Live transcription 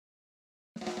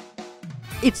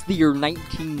It's the year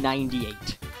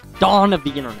 1998. Dawn of the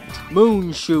internet.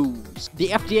 Moon shoes. The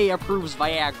FDA approves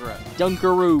Viagra.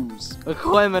 Dunkaroos.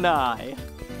 Equimini.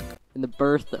 And the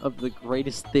birth of the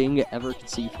greatest thing ever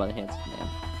conceived by the hands of man.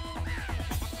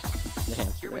 The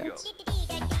Hampsterdance.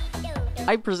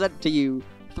 I present to you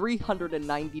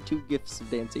 392 gifts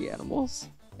of dancing animals.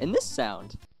 And this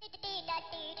sound.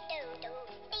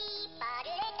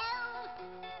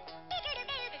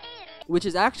 Which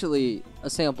is actually a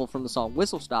sample from the song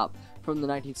Whistle Stop from the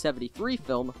 1973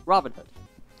 film Robin Hood.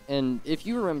 And if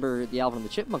you remember the Alvin and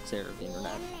the Chipmunks era of the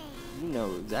internet, you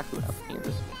know exactly what happened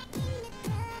here.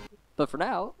 But for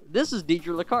now, this is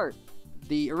Deidre LaCarte,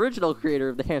 the original creator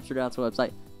of the Hampsterdance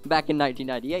website back in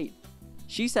 1998.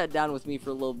 She sat down with me for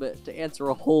a little bit to answer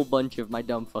a whole bunch of my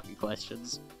dumb fucking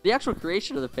questions. The actual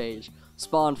creation of the page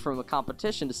spawned from a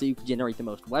competition to see who could generate the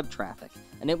most web traffic,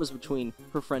 and it was between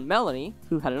her friend Melanie,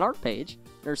 who had an art page,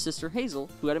 and her sister Hazel,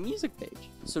 who had a music page.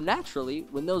 So naturally,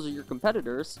 when those are your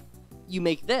competitors, you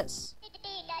make this.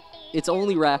 It's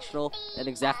only rational, and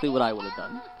exactly what I would have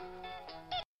done.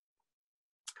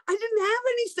 I didn't have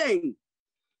anything.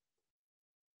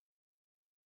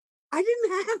 I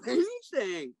didn't have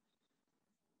anything.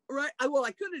 Right? Well,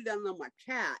 I could have done it on my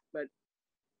cat, but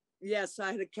yes,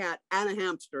 I had a cat and a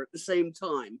hamster at the same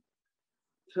time.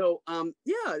 So,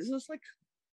 yeah, it's just like,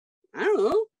 I don't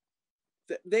know.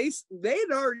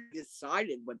 They'd already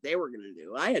decided what they were going to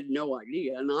do. I had no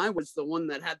idea, and I was the one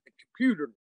that had the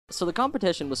computer. So the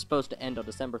competition was supposed to end on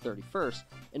December 31st,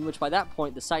 in which by that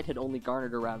point the site had only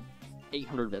garnered around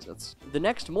 800 visits. The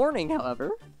next morning,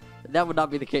 however, that would not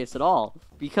be the case at all,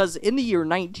 because in the year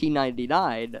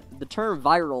 1999, the term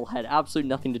viral had absolutely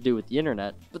nothing to do with the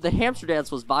internet, but the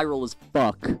Hampsterdance was viral as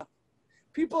fuck.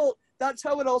 People, that's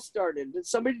how it all started.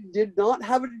 Somebody did not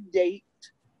have a date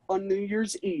on New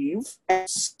Year's Eve and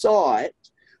saw it,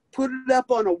 put it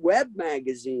up on a web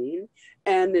magazine,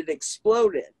 and it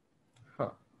exploded.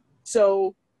 Huh.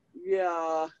 So,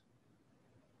 yeah,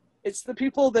 it's the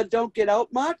people that don't get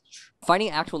out much.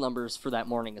 Finding actual numbers for that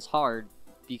morning is hard,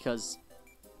 because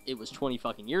it was 20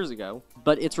 fucking years ago,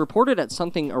 but it's reported at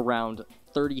something around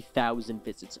 30,000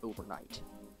 visits overnight.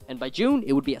 And by June,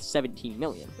 it would be at 17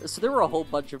 million. So there were a whole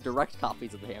bunch of direct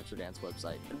copies of the Hampsterdance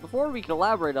website. And before we can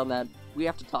elaborate on that, we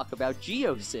have to talk about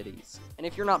GeoCities. And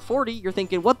if you're not 40, you're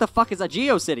thinking, what the fuck is a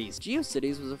GeoCities?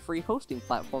 GeoCities was a free hosting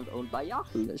platform owned by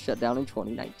Yahoo that shut down in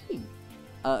 2019.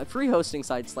 Free hosting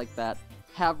sites like that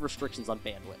have restrictions on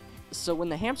bandwidth. So when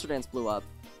the Hampsterdance blew up,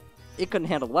 it couldn't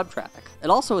handle web traffic. And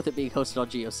also with it being hosted on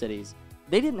GeoCities,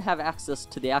 they didn't have access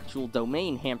to the actual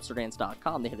domain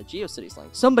Hampsterdance.com, they had a GeoCities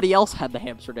link. Somebody else had the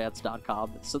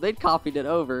Hampsterdance.com, so they'd copied it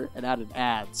over and added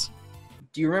ads.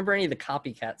 Do you remember any of the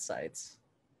copycat sites?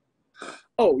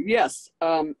 Oh, yes.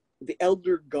 The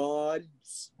Elder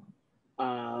Gods.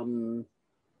 That's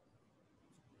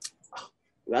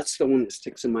the one that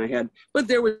sticks in my head. But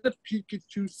there was the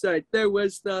Pikachu site. There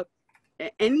was the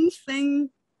anything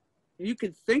you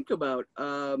could think about.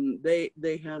 They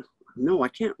had, no, I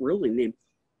can't really name.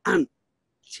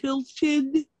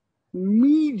 Tilted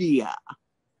Media.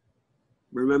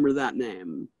 Remember that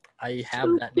name? I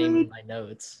have that name in my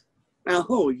notes.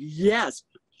 Oh, yes.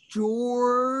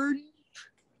 George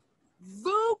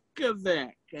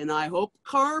Vukovic. And I hope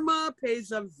karma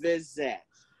pays a visit.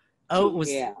 Oh, was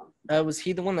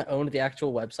he the one that owned the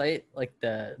actual website? Like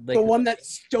the one that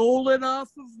stole it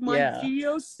off of my Yeah.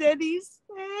 GeoCities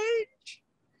page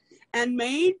and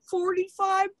made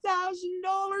 $45,000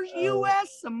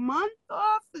 US a month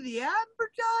off of the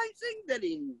advertising that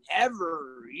he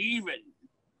never even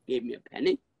gave me a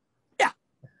penny? Yeah,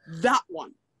 that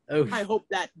one. Oh, I hope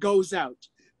that goes out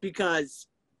because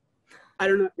I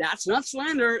don't know. That's not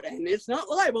slander and it's not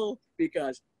libel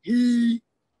because he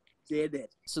did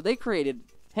it. So they created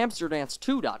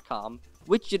Hamsterdance2.com,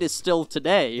 which it is still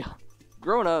today.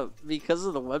 Growing up, because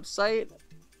of the website,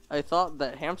 I thought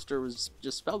that hamster was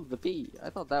just spelled with a P. I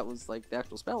thought that was like the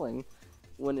actual spelling,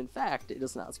 when in fact it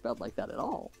is not spelled like that at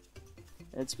all.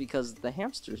 And it's because the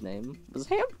hamster's name was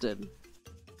Hampton.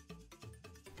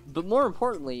 But more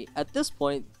importantly, at this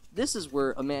point, this is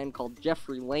where a man called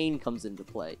Jeffrey Lane comes into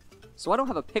play. So I don't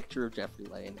have a picture of Jeffrey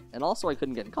Lane, and also I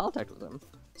couldn't get in contact with him.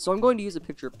 So I'm going to use a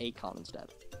picture of Akon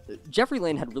instead. Jeffrey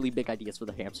Lane had really big ideas for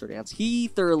the Hampsterdance. He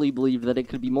thoroughly believed that it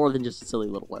could be more than just a silly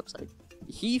little website.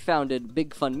 He founded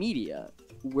Big Fun Media,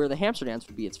 where the Hampsterdance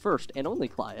would be its first and only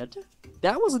client.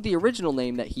 That wasn't the original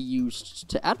name that he used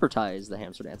to advertise the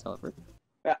Hampsterdance, however.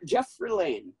 Jeffrey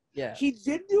Lane. yeah. He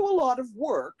did do a lot of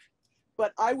work,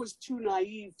 but I was too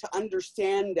naive to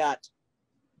understand that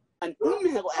an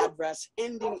email address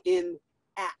ending in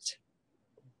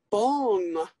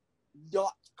 @bong.com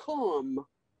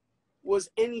was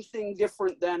anything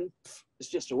different than, it's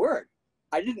just a word.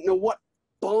 I didn't know what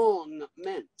bong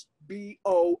meant.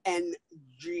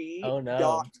 B-O-N-G Oh,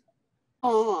 no.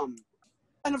 .com.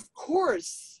 And of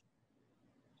course,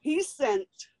 he sent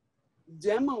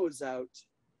demos out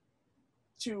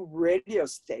to radio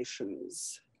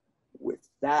stations with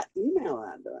that email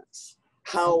address.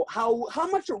 How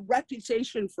much a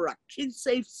reputation for a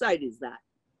kid-safe site is that?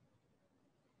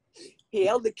 He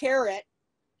held the carrot.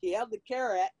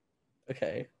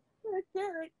 Okay.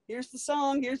 Carrot. Here's the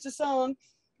song.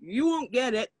 You won't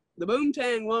get it. The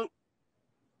Boomtang won't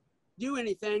do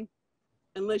anything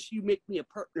unless you make me a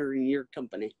partner in your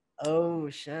company. Oh,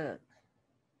 shit.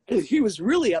 And he was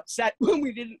really upset when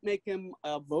we didn't make him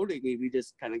voting. We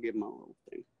just kind of gave him a little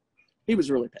thing. He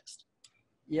was really pissed.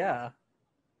 Yeah.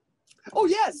 Oh,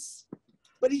 yes.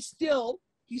 But he still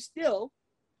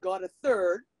got a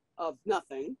third of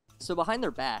nothing. So behind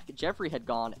their back, Jeffrey had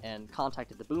gone and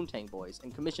contacted the Boomtang Boys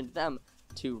and commissioned them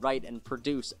to write and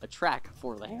produce a track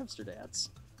for the Hampsterdance,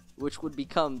 which would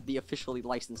become the officially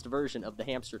licensed version of the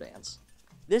Hampsterdance.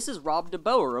 This is Rob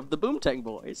DeBoer of the Boomtang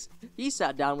Boys. He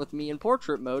sat down with me in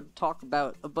portrait mode to talk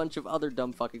about a bunch of other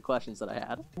dumb fucking questions that I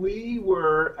had. We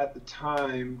were, at the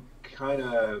time,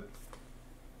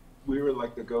 we were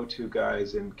like the go-to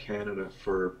guys in Canada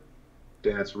for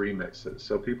dance remixes.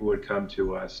 So people would come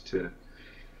to us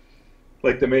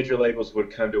like the major labels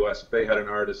would come to us if they had an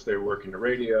artist they were working the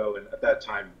radio, and at that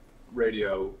time,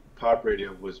 pop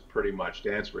radio was pretty much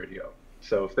dance radio.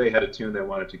 So if they had a tune they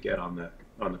wanted to get on the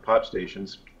pop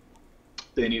stations,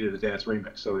 they needed a dance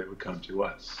remix, so they would come to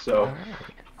us. So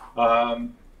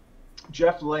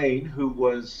Jeff Lane, who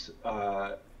was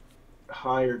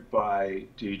hired by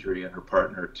Deidre and her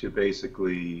partner to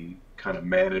basically kind of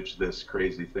manage this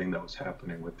crazy thing that was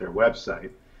happening with their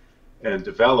website and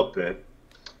develop it,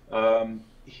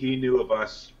 he knew of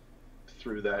us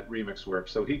through that remix work.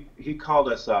 So he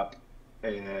called us up,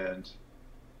 and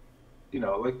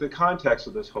like the context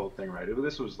of this whole thing, right?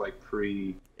 This was like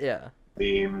themes,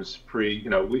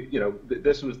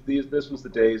 this was the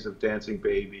days of Dancing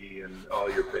Baby and All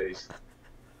Your Bass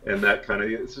and that kind of,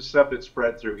 it's the stuff that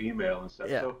spread through email and stuff.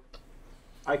 Yeah. So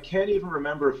I can't even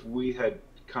remember if we had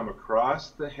come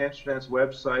across the Hampsterdance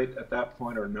website at that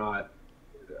point or not.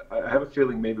 I have a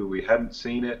feeling maybe we hadn't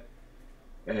seen it,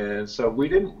 and so we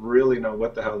didn't really know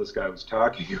what the hell this guy was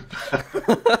talking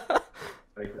about.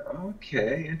 Like,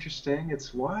 okay, interesting.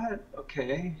 It's what?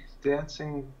 Okay,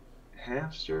 dancing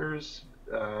hamsters.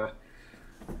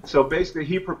 So basically,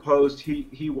 he proposed.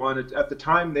 He wanted, at the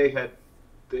time they had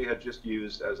just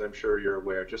used, as I'm sure you're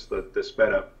aware, just the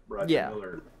sped up Roger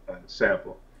Miller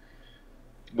sample,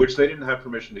 which they didn't have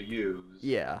permission to use.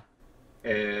 Yeah.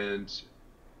 And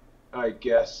I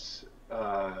guess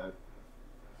it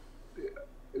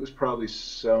was probably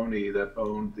Sony that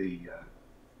owned the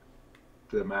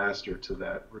master to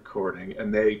that recording,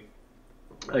 and I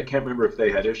can't remember if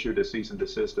they had issued a cease and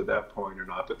desist at that point or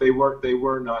not, but they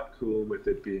were not cool with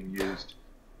it being used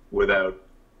without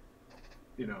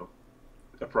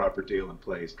a proper deal in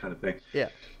place, kind of thing. Yeah.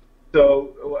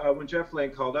 So when Jeff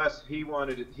Lane called us, he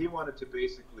wanted to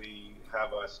basically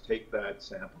have us take that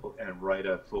sample and write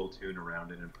a full tune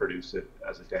around it and produce it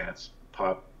as a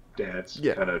pop dance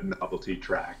kind of novelty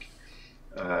track,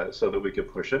 so that we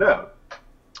could push it out.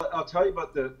 I'll tell you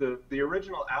about the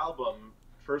original album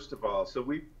first of all. So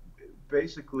we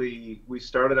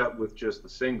started out with just the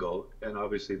single, and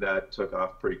obviously that took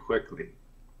off pretty quickly.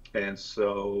 And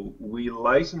so we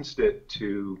licensed it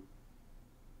to,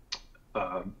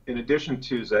 in addition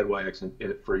to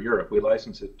ZYX for Europe, we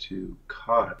licensed it to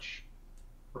Koch,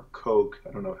 or Koch,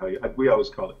 I don't know we always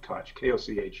called it Koch,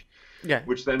 K-O-C-H,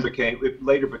 which then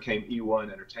later became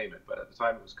E1 Entertainment, but at the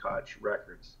time it was Koch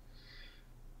Records.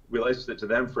 We licensed it to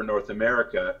them for North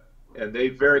America, and they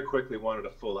very quickly wanted a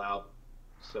full album.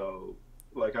 So,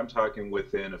 like, I'm talking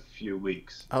within a few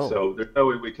weeks. Oh. So there's no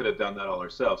way we could have done that all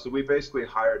ourselves. So we basically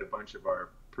hired a bunch of our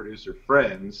producer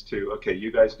friends to, okay,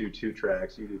 you guys do 2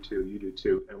 tracks, you do 2, you do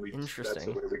 2, and that's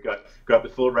the way we got the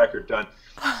full record done.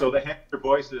 So the Hamster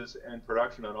voices and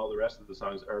production on all the rest of the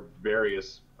songs are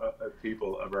various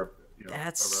people of our.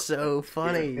 That's so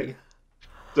funny.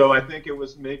 So I think it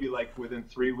was maybe like within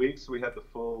 3 weeks we had the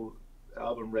full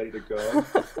album ready to go.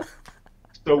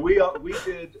 So we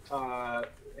did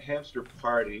Hamster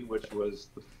Party, which was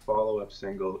the follow-up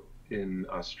single in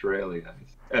Australia.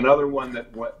 Another one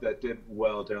that did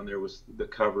well down there was the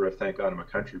cover of Thank God I'm a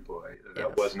Country Boy.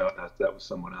 That was not us, that was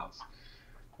someone else.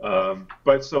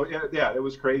 But so yeah, it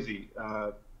was crazy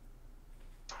how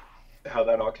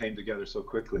that all came together so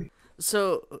quickly.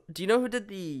 So, do you know who did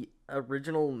the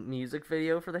original music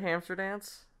video for the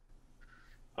Hampsterdance?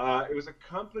 It was a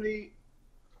company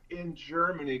in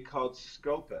Germany called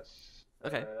Scopus.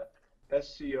 Okay.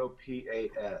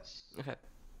 Scopas. Okay.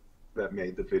 That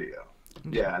made the video.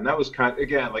 Yeah, and that was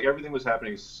again, like everything was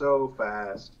happening so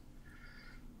fast.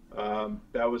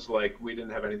 That was like we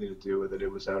didn't have anything to do with it.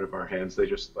 It was out of our hands. They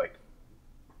just like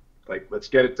let's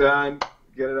get it done,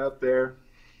 get it out there.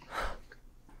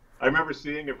 I remember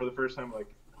seeing it for the first time,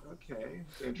 like, okay,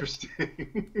 it's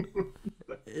interesting.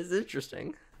 It's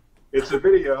interesting. It's a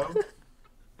video.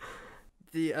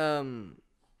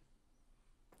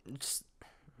 Just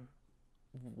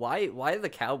why the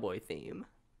cowboy theme?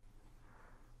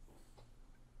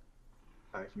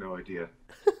 I have no idea.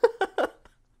 All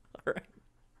right.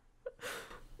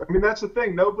 I mean, that's the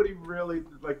thing. Nobody really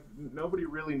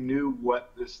knew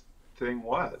what this thing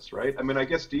was, right? I mean, I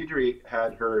guess Deidre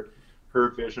had her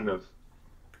vision of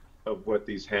what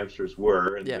these hamsters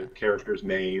were and the characters'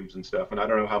 names and stuff. And I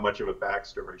don't know how much of a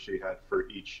backstory she had for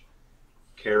each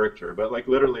character, but like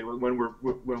literally when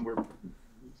we're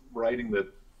writing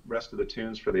the rest of the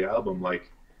tunes for the album,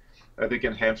 like I think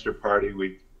in Hamster Party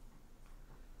we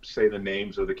say the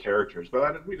names of the characters,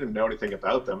 but we didn't know anything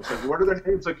about them. It's like, what are their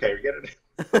names? Okay, we get it.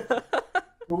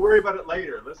 We'll worry about it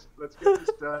later. Let's get this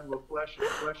done. We'll flesh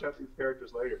out these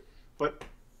characters later. But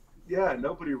yeah,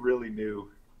 nobody really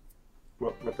knew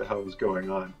what the hell was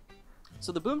going on.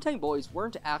 So the Boomtang Boys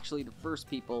weren't actually the first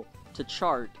people to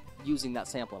chart using that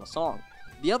sample in a song.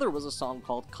 The other was a song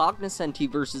called Cognoscenti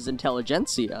vs.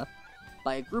 Intelligentsia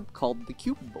by a group called the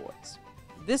Cuban Boys.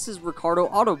 This is Ricardo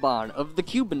Autobahn of the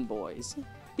Cuban Boys.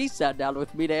 He sat down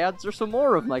with me to answer some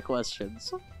more of my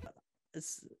questions.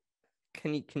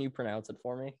 Can you pronounce it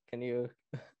for me? Can you?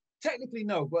 Technically,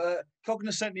 no, but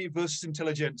Cognoscenti versus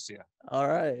Intelligentsia. All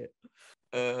right.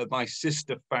 My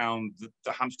sister found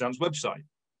the Hampsterdance website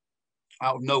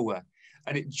out of nowhere,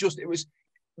 and it was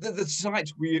the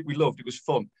site we loved. It was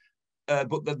fun,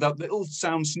 but that little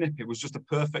sound snippet was just a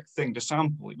perfect thing to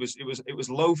sample. It was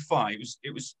lo-fi.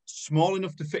 It was small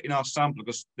enough to fit in our sampler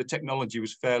because the technology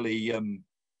was fairly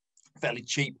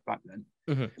cheap back then,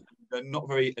 not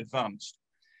very advanced.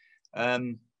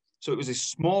 So it was a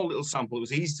small little sample. It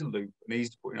was easy to loop and easy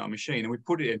to put in our machine, and we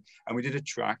put it in and we did a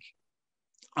track.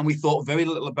 And we thought very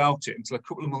little about it until a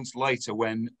couple of months later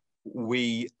when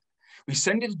we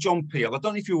sent it to John Peel. I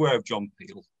don't know if you're aware of John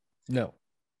Peel. No.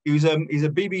 He's a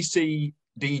BBC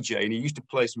DJ, and he used to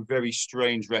play some very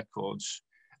strange records.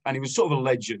 And he was sort of a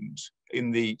legend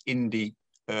in the indie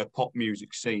pop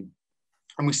music scene.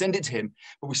 And we sent it to him,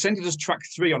 but we sent it as track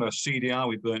 3 on a CDR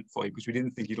we burnt for him because we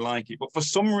didn't think he'd like it. But for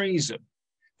some reason,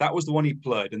 that was the one he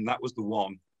played, and that was the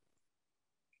one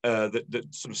that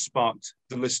sort of sparked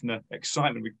the listener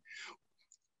excitement.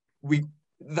 The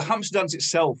Hampsterdance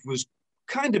itself was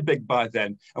kind of big by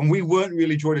then, and we weren't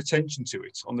really drawing attention to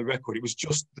it on the record. It was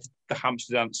just the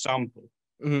Hampsterdance sample.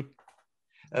 But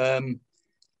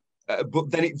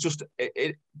then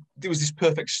there was this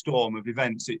perfect storm of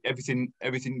events. Everything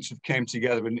sort of came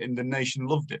together, and the nation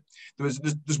loved it.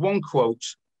 There's one quote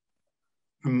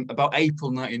from about April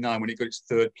 '99 when it got its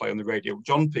 3rd play on the radio.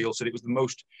 John Peel said it was the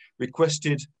most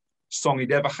requested song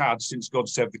he'd ever had since God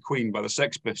Save the Queen by the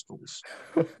Sex Pistols,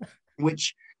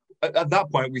 which at that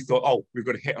point we thought, oh, we've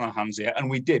got a hit on our hands here. And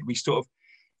we did.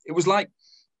 It was like,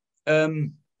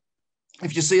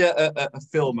 if you see a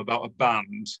film about a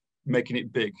band making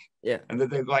it big, and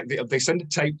they send a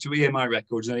tape to EMI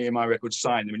Records and EMI Records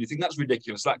sign them, and you think that's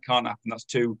ridiculous, that can't happen, that's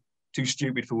too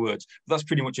stupid for words. But that's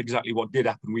pretty much exactly what did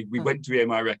happen. We went to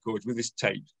EMI Records with this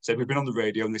tape, said we've been on the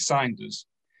radio, and they signed us,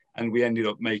 and we ended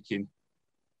up making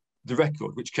the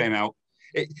record, which came out.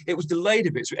 It was delayed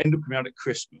a bit, so it ended up coming out at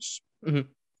Christmas.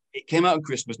 It came out at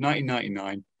Christmas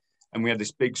 1999, and we had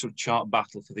this big sort of chart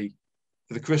battle for the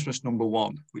Christmas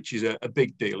 #1, which is a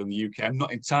big deal in the UK. I'm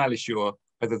not entirely sure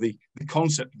whether the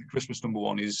concept of the Christmas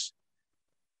 #1 is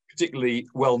particularly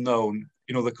well known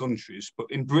in other countries, but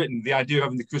in Britain, the idea of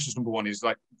having the Christmas #1 is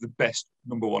like the best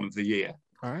 #1 of the year.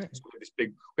 All right. So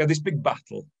we had this big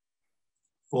battle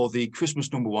for the Christmas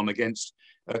 #1 against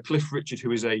Cliff Richard,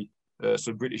 who is a sort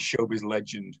of British showbiz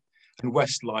legend, and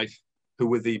Westlife, who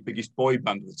were the biggest boy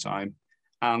band at the time,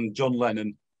 and John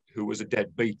Lennon, who was a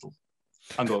dead Beatle,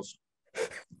 and us.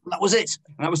 And that was it.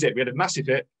 And that was it. We had a massive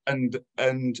hit, and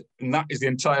that is the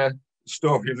entire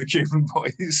story of the Cuban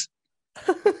Boys.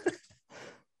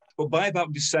 But by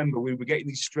about December, we were getting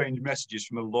these strange messages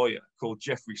from a lawyer called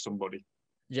Jeffrey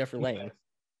Lane.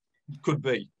 Could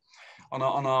be on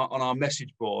our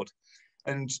message board,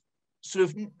 and sort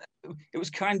of it was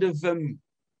kind of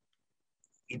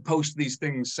he'd post these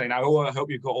things saying, "Oh, I hope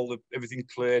you've got everything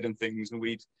cleared and things," and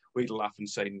we'd laugh and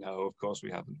say, "No, of course we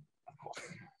haven't."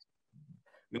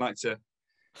 We like to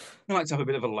I like to have a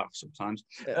bit of a laugh sometimes.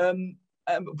 Yeah.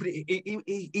 But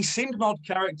he seemed an odd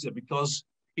character because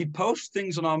he'd post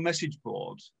things on our message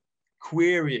board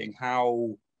querying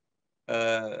how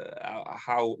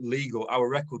legal our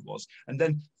record was, and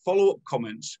then follow-up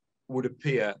comments would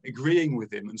appear agreeing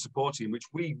with him and supporting him, which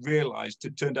we realized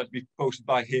it turned out to be posted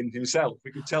by him himself.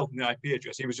 We could tell from the IP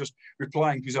address he was just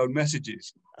replying to his own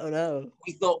messages. Oh no.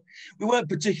 We thought we weren't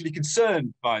particularly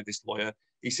concerned by this lawyer.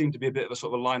 He seemed to be a bit of a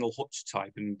sort of a Lionel Hutz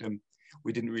type, and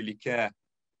we didn't really care.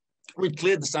 We'd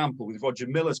cleared the sample with Roger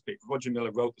Miller's pick. Roger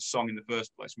Miller wrote the song in the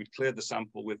first place. We'd cleared the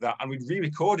sample with that, and we'd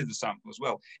re-recorded the sample as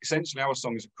well. Essentially, our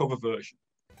song is a cover version.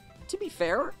 To be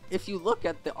fair, if you look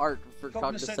at the art for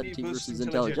Cognoscenti versus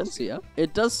Intelligentsia,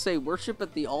 it does say worship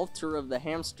at the altar of the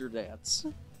hamster dance.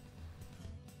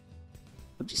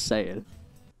 I'm just saying.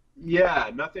 Yeah,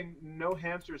 no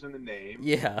hamsters in the name.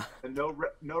 Yeah. And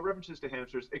no references to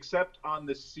hamsters, except on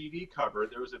the CD cover,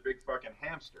 there was a big fucking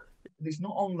hamster. It's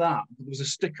not on that, but there was a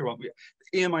sticker on it.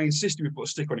 EMI insisted we put a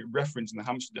sticker on it referencing the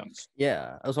Hampsterdance.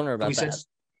 Yeah, I was wondering about that.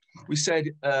 We said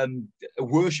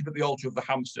worship at the altar of the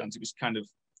Hampsterdance. It was kind of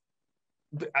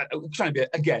trying to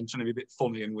be a bit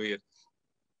funny and weird.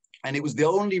 And it was the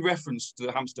only reference to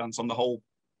the Hampsterdance on the whole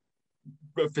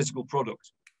physical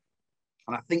product.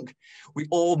 And I think we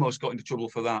almost got into trouble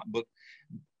for that, but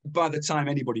by the time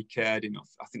anybody cared enough,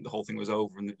 I think the whole thing was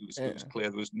over, and it was clear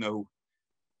there was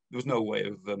no way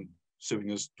of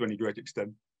suing us to any great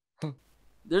extent.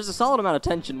 There's a solid amount of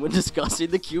tension when discussing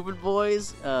the Cuban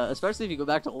Boys, especially if you go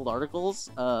back to old articles,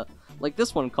 like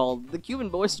this one called "The Cuban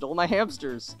Boys Stole My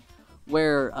Hamsters,"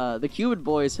 where the Cuban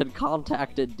Boys had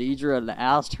contacted Deidre and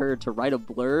asked her to write a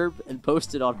blurb and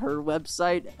post it on her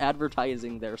website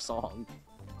advertising their song.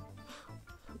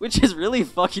 Which is really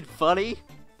fucking funny.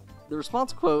 The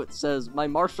response quote says, "My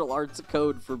martial arts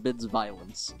code forbids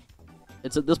violence."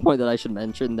 It's at this point that I should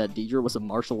mention that Deidre was a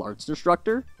martial arts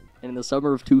instructor, and in the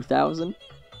summer of 2000,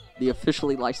 the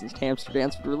officially licensed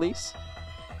Hampsterdance would release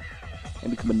and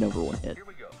become a #1 hit.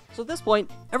 So at this point,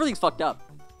 everything's fucked up.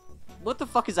 What the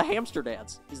fuck is a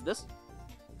Hampsterdance? Is this?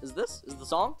 Is the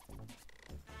song?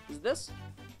 Is this?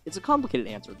 It's a complicated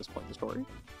answer at this point in the story.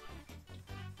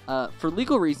 For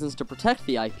legal reasons to protect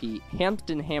the IP,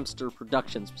 Hampton Hamster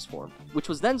Productions was formed, which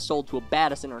was then sold to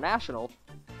Abaddis International,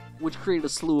 which created a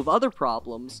slew of other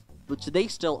problems, which they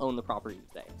still own the property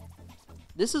today.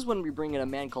 This is when we bring in a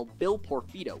man called Bill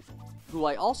Porfido, who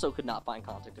I also could not find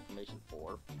contact information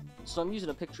for, so I'm using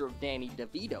a picture of Danny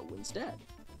DeVito instead.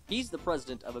 He's the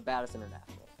president of Abaddis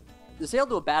International. The sale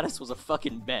to Abaddis was a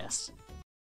fucking mess.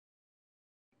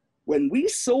 When we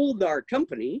sold our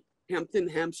company, Hampton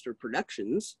Hamster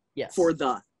Productions, Yes. for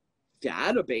the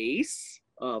database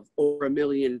of over 1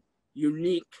 million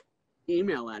unique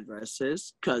email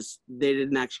addresses, because they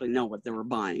didn't actually know what they were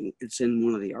buying. It's in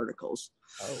one of the articles.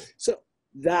 Oh. So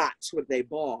that's what they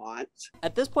bought.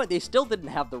 At this point, they still didn't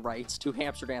have the rights to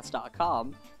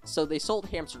Hamsterdance.com, so they sold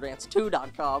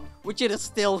Hamsterdance2.com, which it is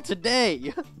still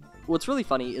today. What's really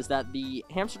funny is that the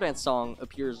Hamsterdance song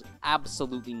appears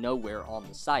absolutely nowhere on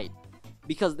the site,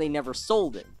 because they never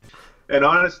sold it. And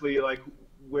honestly, like,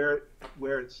 where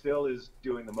it still is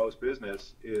doing the most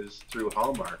business is through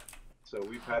Hallmark. So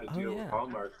we've had a deal with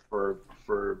Hallmark for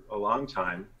a long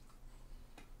time.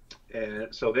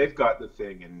 And so they've got the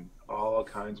thing in all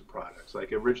kinds of products.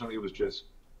 Like originally it was just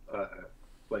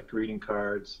like greeting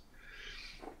cards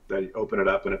that you open it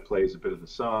up and it plays a bit of the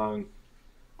song.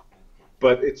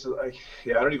 But it's like,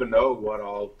 I don't even know what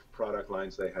all product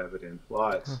lines they have it in.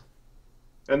 Lots.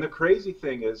 And the crazy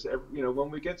thing is,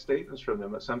 when we get statements from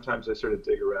them, sometimes I sort of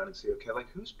dig around and see, okay, like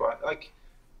who's bought, like,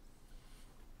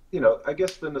 I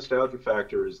guess the nostalgia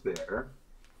factor is there.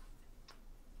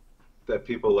 That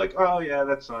people like, oh yeah,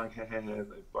 that song, they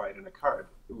buy it in a card,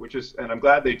 and I'm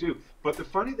glad they do. But the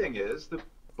funny thing is, the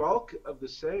bulk of the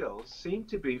sales seem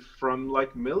to be from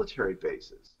like military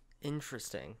bases.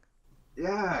 Interesting.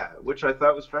 Yeah, which I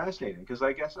thought was fascinating, because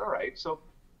I guess, all right, so,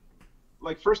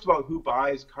 like, first of all, who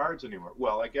buys cards anymore?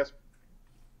 Well, I guess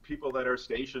people that are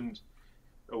stationed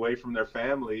away from their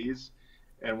families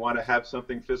and want to have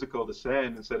something physical to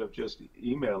send instead of just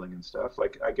emailing and stuff.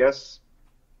 Like, I guess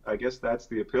that's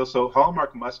the appeal. So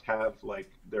Hallmark must have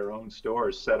like their own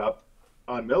stores set up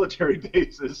on military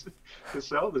bases to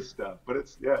sell this stuff. But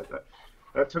it's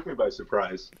that took me by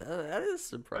surprise. That is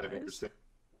surprising. Kind of interesting.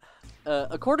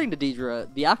 According to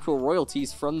Deidre, the actual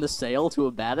royalties from the sale to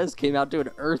Abaddis came out to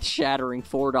an earth-shattering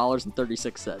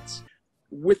 $4.36.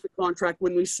 With the contract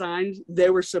when we signed, they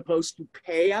were supposed to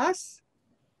pay us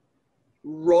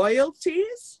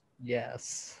royalties.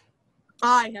 Yes.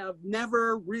 I have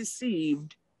never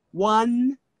received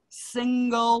one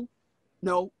single,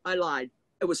 no, I lied,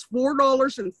 It was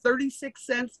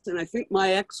 $4.36, and I think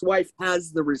my ex-wife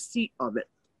has the receipt of it.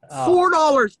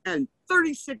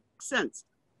 $4.36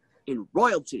 in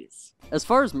royalties. As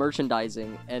far as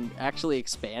merchandising and actually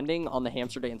expanding on the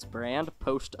Hampsterdance brand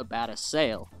post a baddest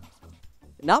sale,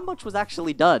 not much was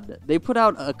actually done. They put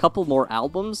out a couple more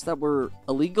albums that were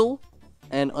illegal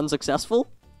and unsuccessful.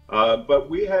 But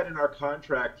we had in our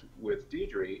contract with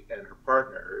Deidre and her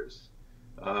partners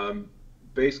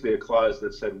basically a clause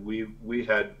that said we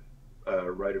had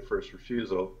right of first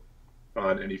refusal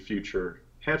on any future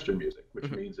Hamster music, which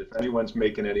means if anyone's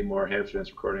making any more Hampsterdance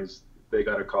recordings, they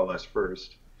got to call us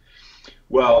first.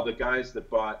 Well, the guys that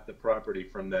bought the property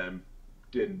from them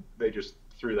didn't. They just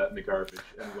threw that in the garbage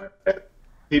and went.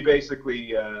 He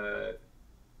basically, the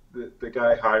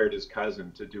guy hired his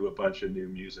cousin to do a bunch of new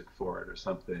music for it or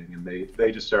something, and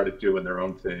they just started doing their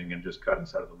own thing and just cut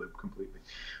us out of the loop completely.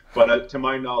 But to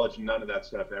my knowledge, none of that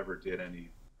stuff ever did it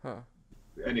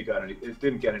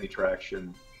didn't get any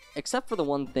traction. Except for the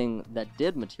one thing that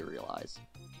did materialize,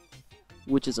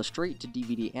 which is a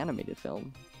straight-to-DVD animated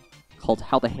film called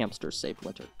How the Hamster Saved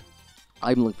Winter.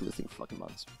 I've been looking for this thing for fucking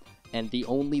months. And the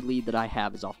only lead that I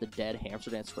have is off the dead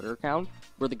Hampsterdance Twitter account,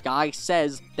 where the guy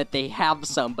says that they have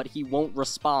some, but he won't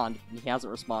respond, and he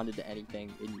hasn't responded to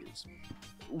anything in years.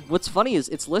 What's funny is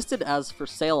it's listed as for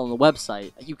sale on the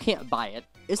website. You can't buy it.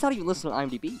 It's not even listed on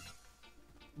IMDb.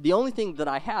 The only thing that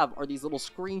I have are these little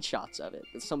screenshots of it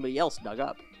that somebody else dug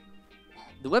up.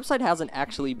 The website hasn't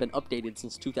actually been updated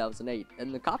since 2008,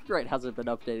 and the copyright hasn't been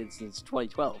updated since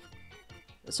 2012.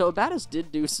 So Abaddis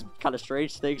did do some kind of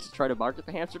strange things to try to market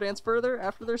the Hampsterdance further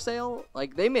after their sale.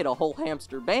 Like, they made a whole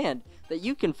hamster band that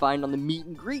you can find on the meet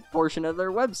and greet portion of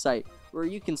their website, where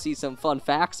you can see some fun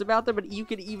facts about them, but you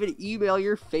can even email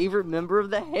your favorite member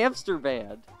of the hamster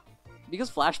band.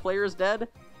 Because Flash Player is dead,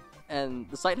 and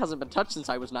the site hasn't been touched since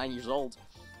I was 9 years old,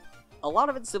 a lot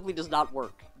of it simply does not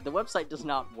work. The website does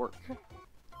not work.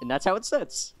 And that's how it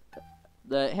sits.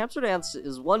 The Hampsterdance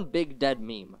is one big dead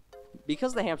meme.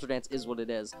 Because the Hampsterdance is what it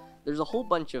is, there's a whole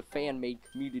bunch of fan-made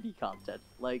community content.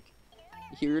 Like,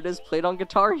 here it is played on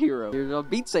Guitar Hero, here's on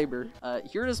Beat Saber,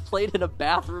 here it is played in a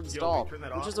bathroom stall,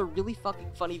 which is a really fucking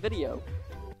funny video.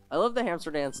 I love the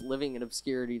Hampsterdance living in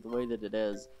obscurity the way that it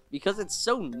is, because it's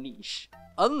so niche.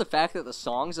 Other than the fact that the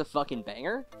song's a fucking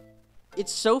banger,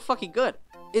 it's so fucking good.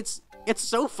 It's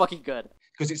so fucking good.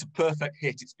 Because it's a perfect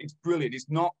hit. It's brilliant. It's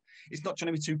not trying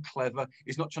to be too clever.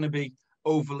 It's not trying to be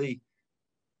overly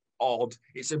odd.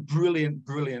 It's a brilliant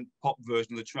pop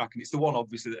version of the track, and it's the one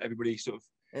obviously that everybody sort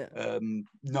of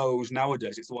knows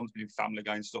nowadays. It's the one that's been in Family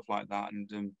Guy and stuff like that,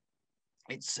 and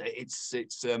it's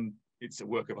a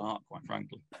work of art, quite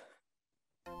frankly.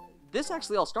 This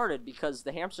actually all started because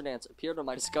the Hampsterdance appeared on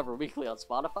my Discover Weekly on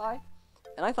Spotify,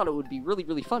 and I thought it would be really,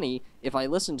 really funny if I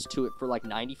listened to it for like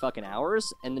 90 fucking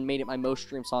hours and then made it my most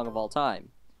streamed song of all time.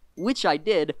 Which I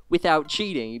did without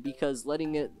cheating, because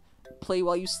letting it play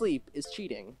while you sleep is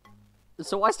cheating.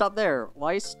 So why stop there?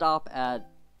 Why stop at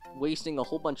wasting a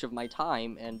whole bunch of my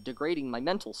time and degrading my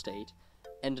mental state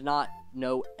and not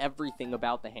know everything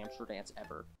about the Hampsterdance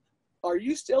ever? Are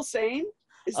you still sane?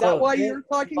 Is that why you're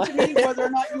talking to me? Whether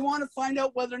or not you want to find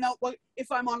out whether or not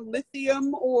if I'm on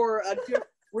lithium or a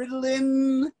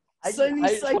Ritalin,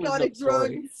 psychotic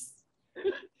drugs?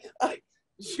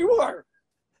 Sure.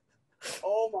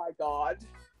 Oh my god.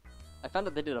 I found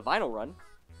out they did a vinyl run,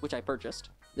 which I purchased.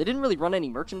 They didn't really run any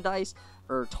merchandise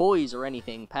or toys or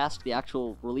anything past the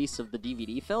actual release of the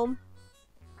DVD film.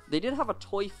 They did have a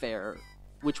toy fair,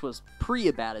 which was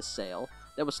pre-Abaddis sale,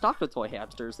 that was stocked with toy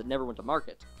hamsters that never went to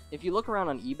market. If you look around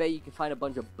on eBay, you can find a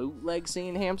bunch of bootleg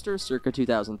singing hamsters circa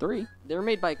 2003. They were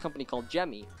made by a company called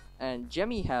Jemmy, and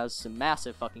Jemmy has some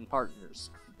massive fucking partners,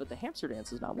 but the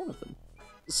Hampsterdance is not one of them.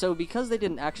 So because they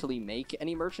didn't actually make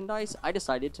any merchandise, I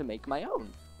decided to make my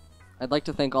own. I'd like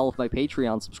to thank all of my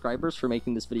Patreon subscribers for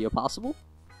making this video possible.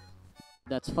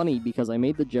 That's funny because I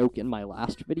made the joke in my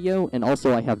last video, and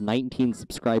also I have 19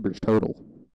 subscribers total.